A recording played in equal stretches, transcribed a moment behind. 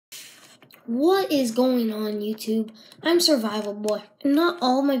What is going on, YouTube? I'm Survival Boy. Not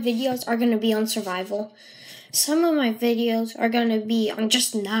all my videos are going to be on survival. Some of my videos are going to be on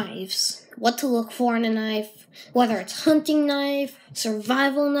just knives. What to look for in a knife, whether it's hunting knife,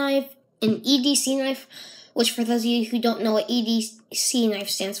 survival knife, an EDC knife, which for those of you who don't know what EDC knife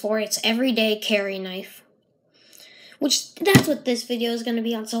stands for, it's everyday carry knife. Which, that's what this video is going to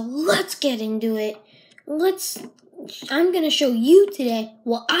be on, so let's get into it. I'm going to show you today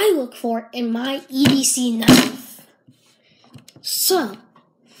what I look for in my EDC knife. So,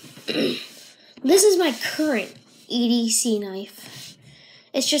 this is my current EDC knife.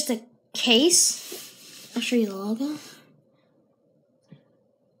 It's just a case. I'll show you the logo.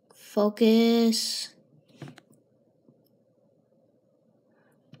 Focus.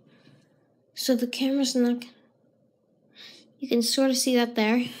 So the camera's not... You can sort of see that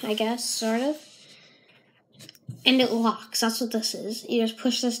there, I guess, sort of. And it locks. That's what this is. You just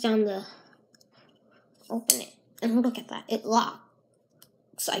push this down to open it. And look at that. It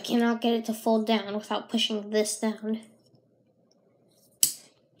locks. I cannot get it to fold down without pushing this down.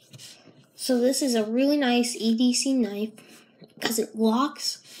 So this is a really nice EDC knife because it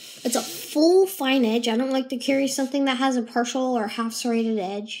locks. It's a full fine edge. I don't like to carry something that has a partial or half serrated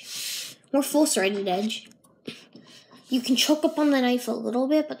edge. Or full serrated edge. You can choke up on the knife a little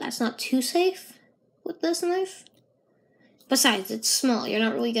bit, but that's not too safe with this knife. Besides, it's small. You're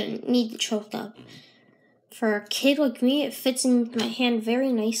not really going to need to choke up. For a kid like me, it fits in my hand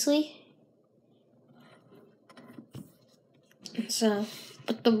very nicely. So,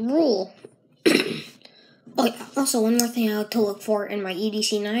 but the rule... Oh yeah, also one more thing I like to look for in my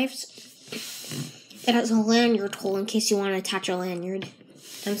EDC knives. It has a lanyard hole in case you want to attach a lanyard.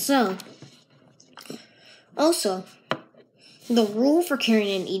 And so, also, the rule for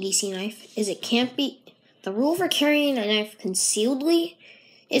carrying an EDC knife is it can't be... The rule for carrying a knife concealedly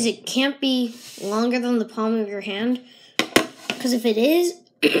is it can't be longer than the palm of your hand. Because if it is,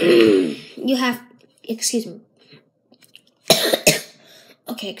 you have... Excuse me.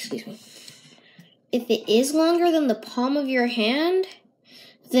 Okay, excuse me. If it is longer than the palm of your hand,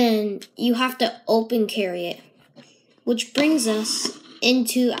 then you have to open carry it. Which brings us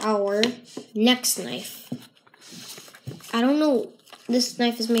into our next knife. I don't know... This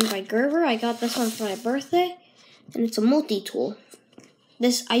knife is made by Gerber. I got this one for my birthday, and it's a multi-tool.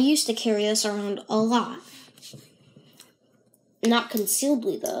 I used to carry this around a lot. Not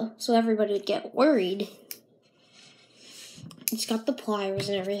concealedly, though, so everybody would get worried. It's got the pliers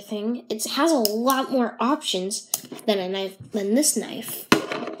and everything. It has a lot more options than this knife.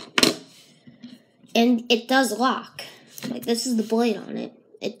 And it does lock. Like, this is the blade on it.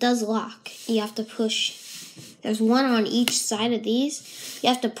 It does lock. You have to push... There's one on each side of these. You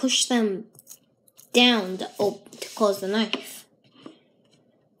have to push them down to close the knife.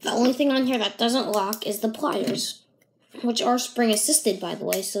 The only thing on here that doesn't lock is the pliers, which are spring assisted, by the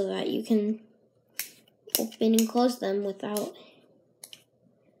way, so that you can open and close them without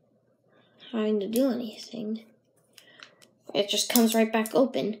having to do anything. It just comes right back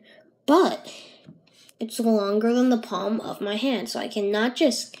open, but it's longer than the palm of my hand, so I cannot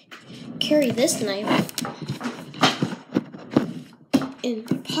just carry this knife in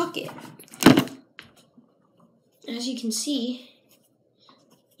my pocket. As you can see,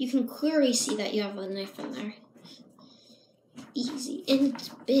 you can clearly see that you have a knife in there. Easy. And it's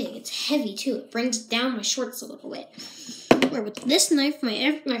big. It's heavy, too. It brings down my shorts a little bit. Where with this knife, my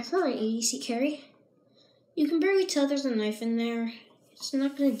current EDC carry, you can barely tell there's a knife in there. It's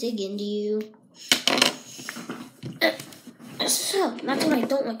not going to dig into you. So, that's what I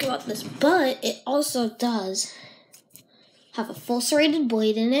don't like about this. But it also does have a full serrated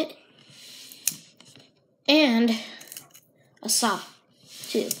blade in it. And a saw,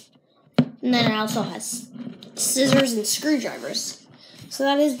 too. And then it also has scissors and screwdrivers. So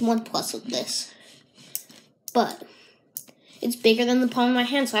that is one plus with this. But it's bigger than the palm of my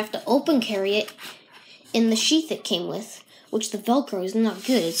hand, so I have to open carry it in the sheath it came with, which the Velcro is not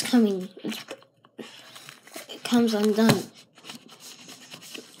good. It comes undone.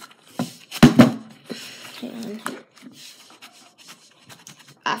 And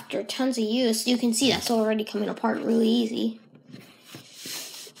after tons of use, you can see that's already coming apart really easy.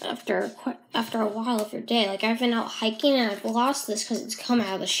 After a while of your day. Like, I've been out hiking and I've lost this because it's come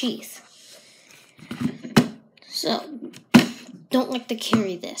out of the sheath. So, don't like to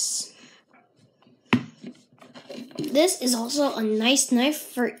carry this. This is also a nice knife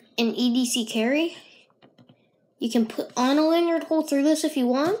for an EDC carry. You can put on a lanyard hole through this if you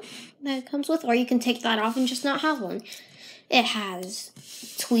want, that it comes with, or you can take that off and just not have one. It has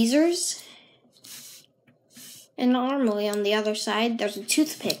tweezers And normally on the other side, there's a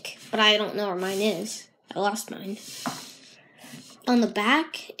toothpick, but I don't know where mine is. I lost mine. On the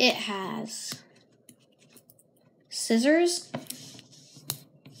back, it has scissors,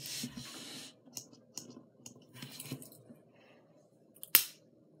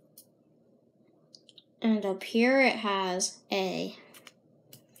 and up here it has a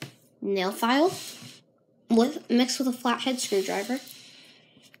nail file mixed with a flathead screwdriver,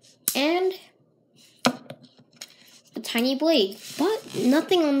 and a tiny blade, but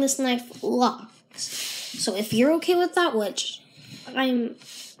nothing on this knife locks. So if you're okay with that, which I'm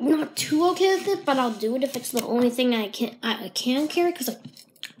not too okay with it, but I'll do it if it's the only thing I can carry, because I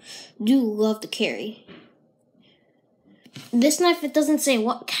do love to carry. This knife, it doesn't say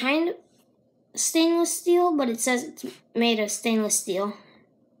what kind of stainless steel, but it says it's made of stainless steel.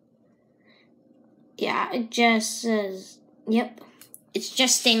 Yeah, it just says, yep, it's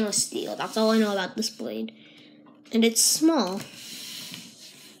just stainless steel. That's all I know about this blade. And it's small.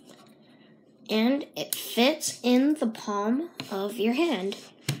 And it fits in the palm of your hand.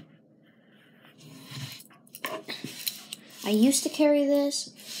 I used to carry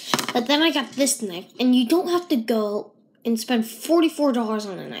this, but then I got this knife, and you don't have to go and spend $44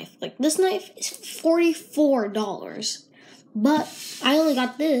 on a knife. Like, this knife is $44. But I only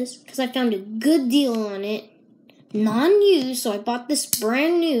got this because I found a good deal on it, non-used, so I bought this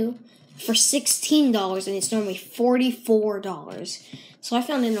brand new for $16, and it's normally $44. So I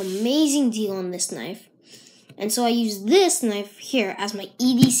found an amazing deal on this knife. And so I use this knife here as my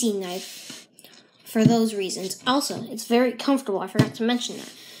EDC knife for those reasons. Also, it's very comfortable. I forgot to mention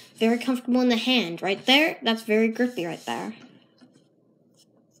that. Very comfortable in the hand. Right there, that's very grippy right there.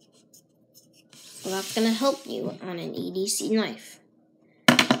 So that's going to help you on an EDC knife.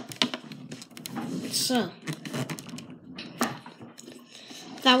 So,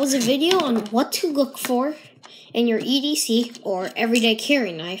 that was a video on what to look for in your EDC or everyday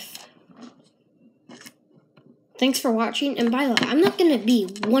carry knife. Thanks for watching, and by the way, I'm not going to be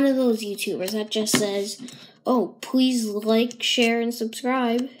one of those YouTubers that just says, oh, please like, share, and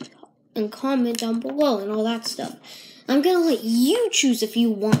subscribe, and comment down below, and all that stuff. I'm going to let you choose if you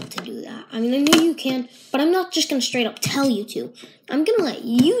want to do that. I mean, I know you can, but I'm not just going to straight up tell you to. I'm going to let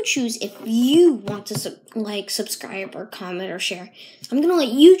you choose if you want to subscribe, or comment, or share. I'm going to let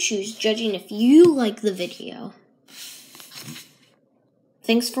you choose, judging if you like the video.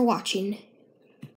 Thanks for watching.